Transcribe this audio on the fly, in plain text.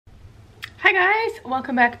Hi guys,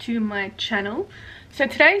 welcome back to my channel. So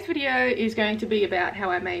today's video is going to be about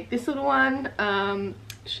how I made this little one.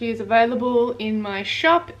 She is available in my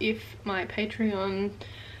shop if my patrons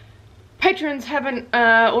haven't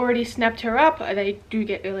already snapped her up. They do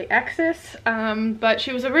get early access, but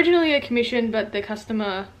she was originally a commission, but the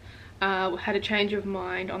customer had a change of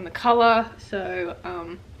mind on the color, so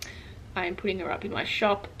I am putting her up in my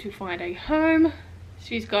shop to find a home.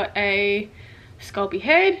 She's got a sculpey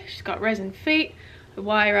head, she's got resin feet,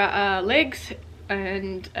 wire legs,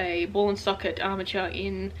 and a ball and socket armature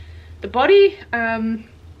in the body.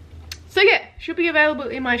 So yeah, she'll be available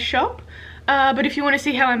in my shop, but if you want to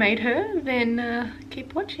see how I made her, then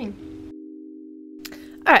keep watching.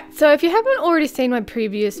 Alright, so if you haven't already seen my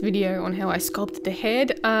previous video on how I sculpted the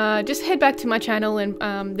head, just head back to my channel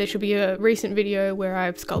and there should be a recent video where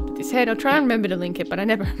I've sculpted this head. I'll try and remember to link it, but I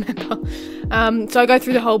never remember. So I go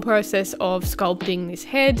through the whole process of sculpting this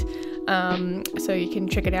head, so you can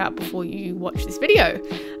check it out before you watch this video.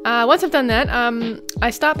 Once I've done that,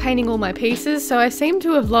 I start painting all my pieces. So I seem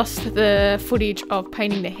to have lost the footage of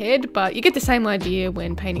painting the head, but you get the same idea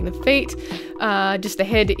when painting the feet. Just the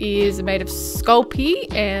head is made of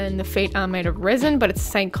sculpey and the feet are made of resin, but it's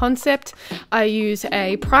the same concept. I use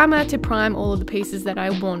a primer to prime all of the pieces that I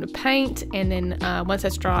want to paint, and then once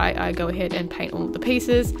that's dry, I go ahead and paint all of the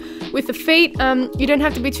pieces. With the feet, you don't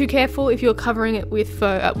have to be too careful if you're covering it with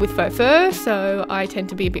faux fur, so I tend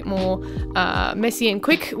to be a bit more messy and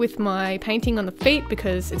quick with my painting on the feet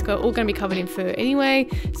because it's all going to be covered in fur anyway,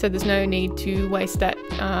 so there's no need to waste that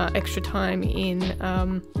extra time in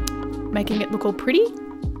making it look all pretty.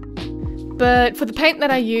 But for the paint that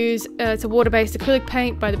I use, it's a water-based acrylic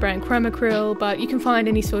paint by the brand Chromacryl, but you can find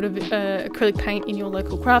any sort of acrylic paint in your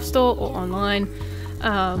local craft store or online,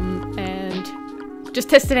 and just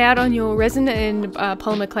test it out on your resin and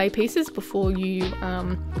polymer clay pieces before you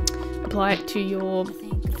apply it to your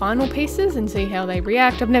final pieces and see how they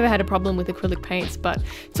react. I've never had a problem with acrylic paints, but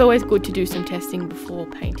it's always good to do some testing before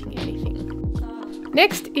painting anything.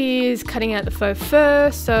 Next is cutting out the faux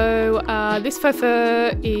fur. So this faux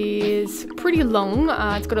fur is pretty long,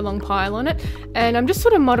 it's got a long pile on it, and I'm just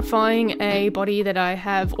sort of modifying a body that I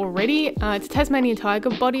have already. It's a Tasmanian tiger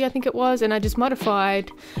body, I think it was, and I just modified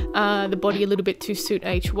the body a little bit to suit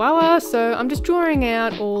a chihuahua. So I'm just drawing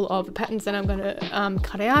out all of the patterns that I'm going to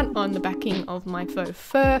cut out on the backing of my faux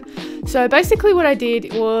fur. So basically what I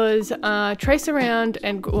did was trace around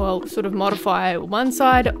and, well, sort of modify one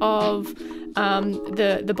side of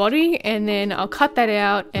the body, and then I'll cut that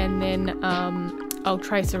out, and then I'll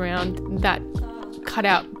trace around that cut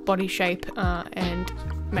out body shape and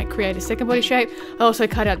create a second body shape. I also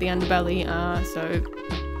cut out the underbelly, so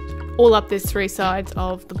all up there's three sides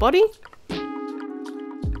of the body.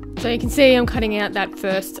 So you can see I'm cutting out that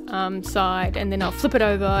first side, and then I'll flip it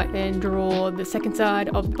over and draw the second side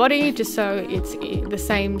of the body just so it's the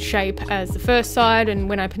same shape as the first side, and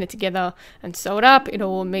when I pin it together and sew it up, it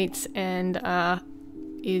all meets and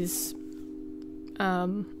is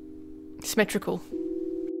symmetrical.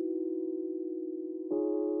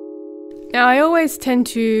 Now I always tend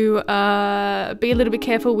to be a little bit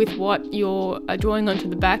careful with what you're drawing onto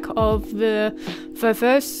the back of the fur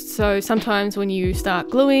first. So sometimes when you start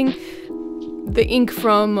gluing, the ink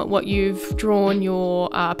from what you've drawn your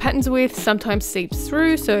patterns with sometimes seeps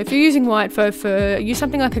through. So if you're using white faux fur, use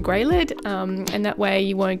something like a grey lead, and that way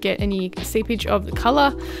you won't get any seepage of the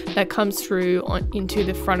colour that comes through into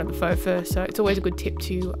the front of the faux fur. So it's always a good tip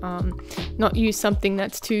to not use something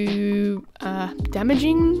that's too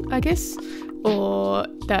damaging, I guess, or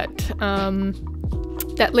that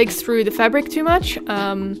leaks through the fabric too much.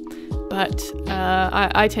 But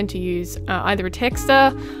I tend to use either a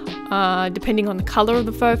texture, depending on the colour of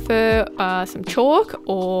the faux fur, some chalk,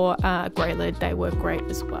 or grey lead. They work great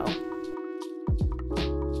as well.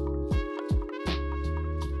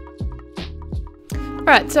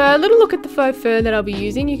 Right, so a little look at the faux fur that I'll be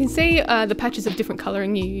using. You can see the patches of different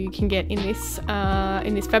colouring you can get in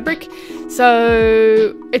this fabric.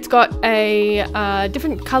 So it's got a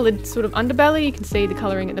different coloured sort of underbelly. You can see the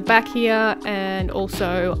colouring at the back here, and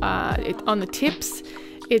also on the tips.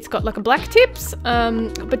 It's got like a black tips,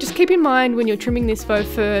 but just keep in mind when you're trimming this faux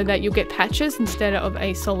fur that you'll get patches instead of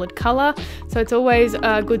a solid colour. So it's always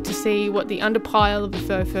good to see what the underpile of the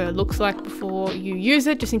faux fur looks like before you use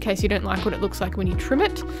it, just in case you don't like what it looks like when you trim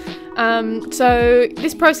it. So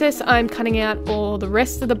this process, I'm cutting out all the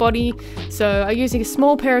rest of the body. So I'm using a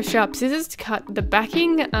small pair of sharp scissors to cut the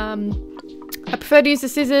backing. I prefer to use the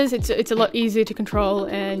scissors. It's a lot easier to control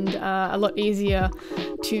and a lot easier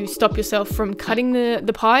to stop yourself from cutting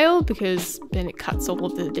the pile, because then it cuts all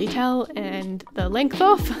of the detail and the length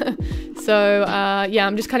off. So yeah,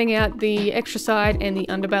 I'm just cutting out the extra side and the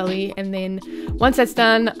underbelly, and then once that's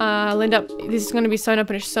done, this is going to be sewn up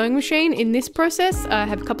in a sewing machine. In this process, I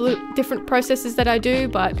have a couple of different processes that I do,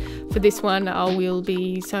 but for this one I will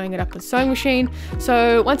be sewing it up in a sewing machine.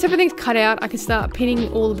 So once everything's cut out, I can start pinning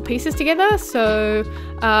all of the pieces together. So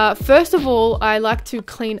first of all, I like to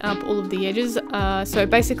clean up all of the edges, so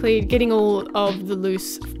basically getting all of the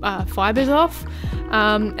loose fibers off,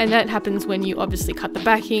 and that happens when you obviously cut the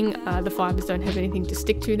backing. The fibers don't have anything to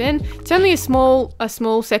stick to then. It's only a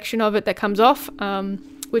small section of it that comes off,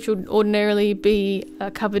 which would ordinarily be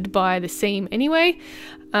covered by the seam anyway,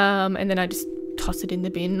 and then I just toss it in the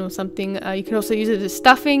bin or something. You can also use it as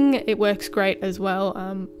stuffing. It works great as well.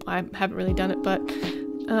 I haven't really done it, but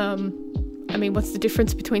I mean, what's the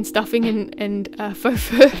difference between stuffing and faux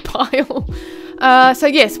fur pile? So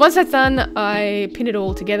yes, once that's done, I pin it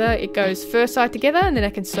all together. It goes first side together, and then I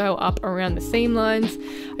can sew up around the seam lines.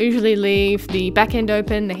 I usually leave the back end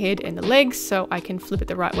open, the head and the legs, so I can flip it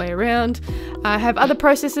the right way around. I have other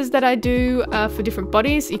processes that I do for different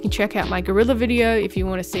bodies. You can check out my gorilla video if you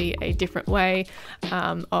want to see a different way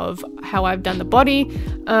of how I've done the body.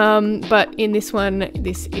 But in this one,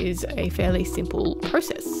 this is a fairly simple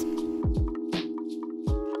process.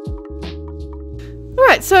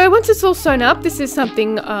 Alright, so once it's all sewn up, this is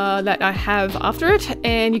something that I have after it,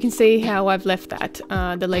 and you can see how I've left that,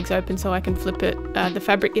 the legs open so I can flip it, the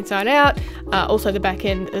fabric inside out, also the back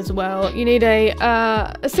end as well. You need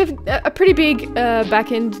a pretty big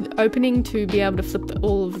back end opening to be able to flip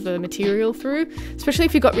all of the material through, especially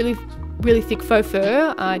if you've got really thick faux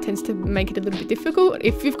fur. It tends to make it a little bit difficult.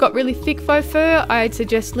 If you've got really thick faux fur, I'd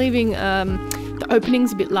suggest leaving the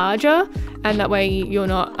openings a bit larger, and that way you're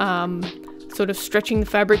not sort of stretching the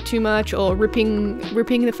fabric too much or ripping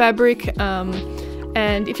the fabric.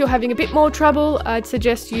 And if you're having a bit more trouble, I'd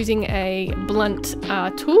suggest using a blunt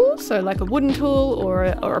tool, so like a wooden tool or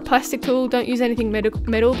a plastic tool. Don't use anything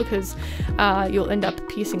metal because you'll end up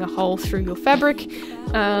piercing a hole through your fabric.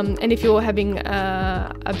 And if you're having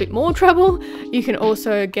a bit more trouble, you can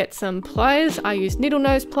also get some pliers. I use needle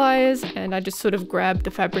nose pliers, and I just sort of grab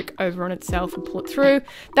the fabric over on itself and pull it through.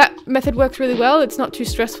 That method works really well. It's not too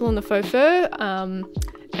stressful on the faux fur.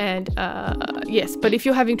 Yes, but if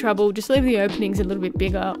you're having trouble, just leave the openings a little bit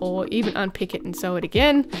bigger, or even unpick it and sew it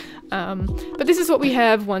again. But this is what we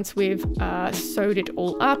have once we've sewed it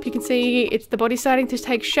all up. You can see the body's starting to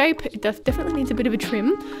take shape. It definitely needs a bit of a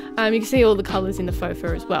trim. You can see all the colours in the faux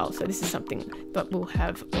fur as well, so this is something that we'll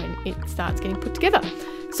have when it starts getting put together.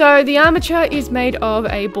 So the armature is made of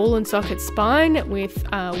a ball and socket spine with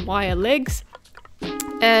wire legs.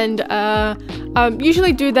 And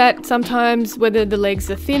usually do that sometimes whether the legs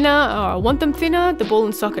are thinner or I want them thinner. The ball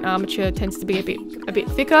and socket armature tends to be a bit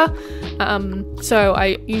thicker, so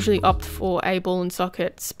I usually opt for a ball and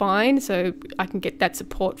socket spine so I can get that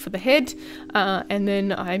support for the head, and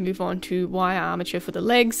then I move on to wire armature for the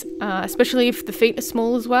legs, especially if the feet are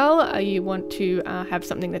small as well. You want to have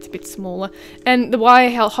something that's a bit smaller, and the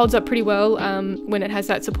wire holds up pretty well when it has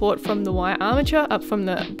that support from the wire armature, up from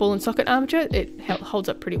the ball and socket armature. It holds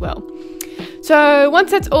up pretty well. So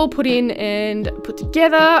once that's all put in and put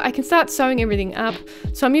together, I can start sewing everything up.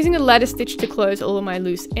 So I'm using a ladder stitch to close all of my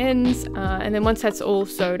loose ends, and then once that's all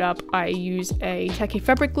sewed up, I use a tacky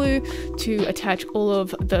fabric glue to attach all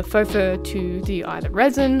of the faux fur to the either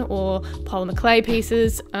resin or polymer clay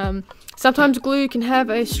pieces. Sometimes glue can have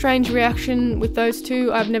a strange reaction with those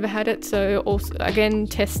two. I've never had it, so also again,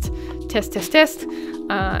 test.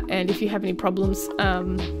 And if you have any problems,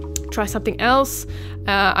 try something else.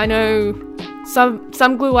 I know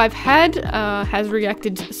some glue I've had has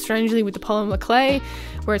reacted strangely with the polymer clay,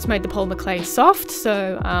 where it's made the polymer clay soft,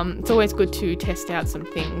 so it's always good to test out some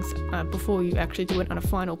things before you actually do it on a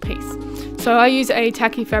final piece. So I use a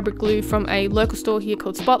tacky fabric glue from a local store here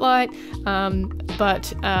called Spotlight,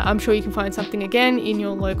 but I'm sure you can find something again in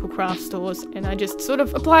your local craft stores, and I just sort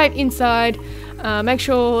of apply it inside, make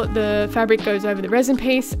sure the fabric goes over the resin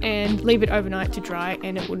piece, and leave it overnight to dry,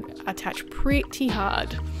 and it would attach pretty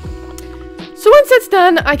hard. So once that's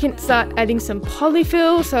done, I can start adding some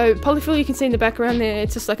polyfill. So polyfill, you can see in the background there,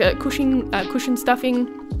 it's just like a cushion stuffing.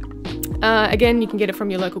 Again, you can get it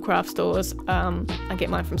from your local craft stores. I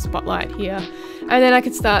get mine from Spotlight here. And then I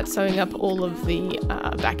can start sewing up all of the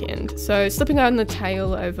back end. So slipping on the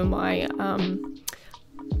tail over my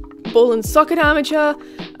ball and socket armature.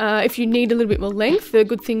 If you need a little bit more length, the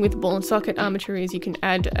good thing with ball and socket armature is you can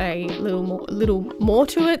add a little more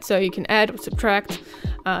to it, so you can add or subtract.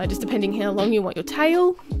 just depending how long you want your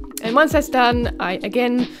tail. And once that's done, I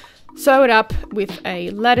again sew it up with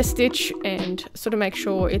a ladder stitch and sort of make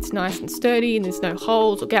sure it's nice and sturdy and there's no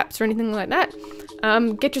holes or gaps or anything like that.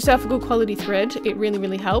 Get yourself a good quality thread. It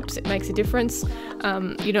really helps. It makes a difference.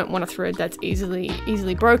 You don't want a thread that's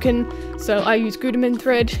easily broken. So I use Gutermann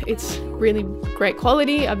thread. It's really great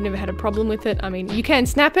quality. I've never had a problem with it. I mean, you can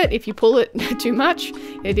snap it if you pull it too much.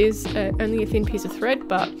 It is only a thin piece of thread,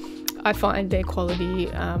 but I find their quality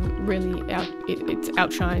really it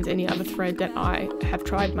outshines any other thread that I have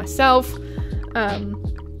tried myself.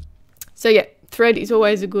 So yeah, thread is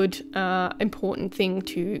always a good, important thing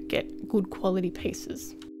to get good quality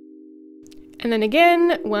pieces. And then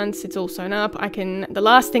again, once it's all sewn up, the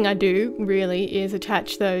last thing I do really is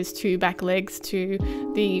attach those two back legs to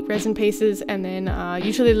the resin pieces, and then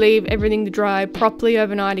usually leave everything to dry properly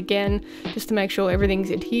overnight again, just to make sure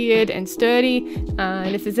everything's adhered and sturdy.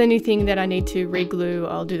 And if there's anything that I need to re-glue,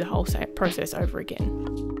 I'll do the whole process over again.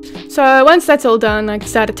 So once that's all done, I can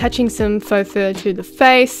start attaching some faux fur to the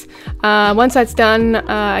face. Once that's done,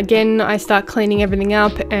 again, I start cleaning everything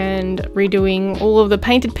up and redoing all of the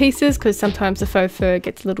painted pieces, because sometimes the faux fur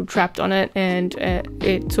gets a little trapped on it and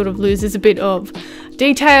it sort of loses a bit of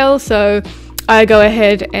detail. So I go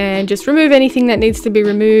ahead and just remove anything that needs to be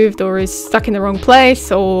removed or is stuck in the wrong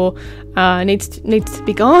place or needs to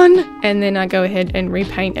be gone, and then I go ahead and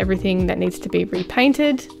repaint everything that needs to be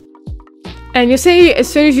repainted. And you'll see, as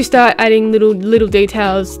soon as you start adding little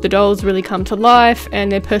details, the dolls really come to life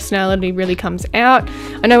and their personality really comes out.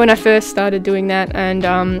 I know when I first started doing that, and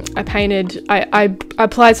I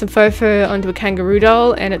applied some faux fur onto a kangaroo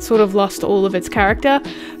doll and it sort of lost all of its character,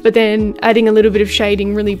 but then adding a little bit of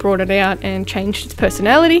shading really brought it out and changed its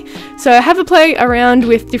personality. So have a play around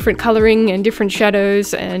with different colouring and different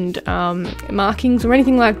shadows and markings or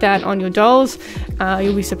anything like that on your dolls.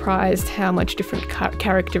 You'll be surprised how much different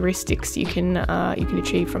characteristics you can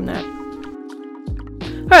achieve from that.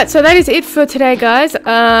 Alright, so that is it for today, guys.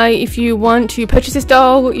 If you want to purchase this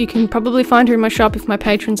doll, you can probably find her in my shop if my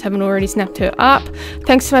patrons haven't already snapped her up.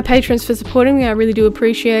 Thanks to my patrons for supporting me, I really do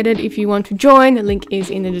appreciate it. If you want to join, the link is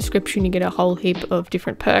in the description. You get a whole heap of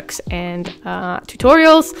different perks and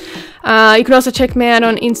tutorials. You can also check me out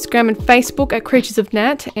on Instagram and Facebook at Creatures of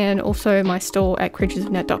Nat, and also my store at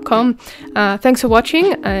creaturesofnat.com. Thanks for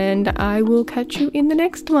watching, and I will catch you in the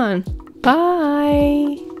next one.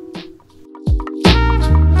 Bye!